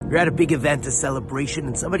You're at a big event, a celebration,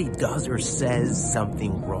 and somebody does or says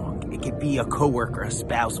something wrong. It could be a coworker, a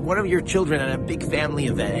spouse, one of your children at a big family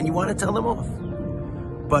event, and you want to tell them off.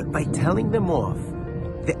 But by telling them off,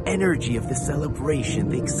 the energy of the celebration,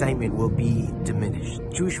 the excitement will be diminished.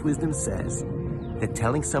 Jewish wisdom says that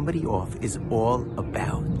telling somebody off is all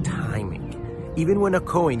about timing. Even when a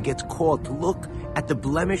Kohen gets called to look at the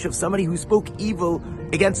blemish of somebody who spoke evil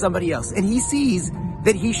against somebody else, and he sees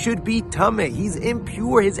that he should be tameh, he's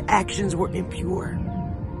impure, his actions were impure.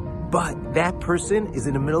 But that person is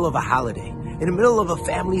in the middle of a holiday, in the middle of a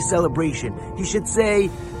family celebration. He should say,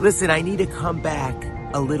 listen, I need to come back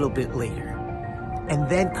a little bit later. And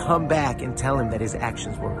then come back and tell him that his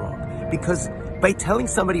actions were wrong. Because by telling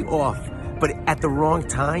somebody off, but at the wrong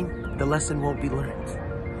time, the lesson won't be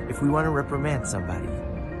learned. If we want to reprimand somebody,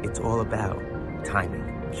 it's all about timing.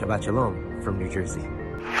 Shabbat Shalom from New Jersey.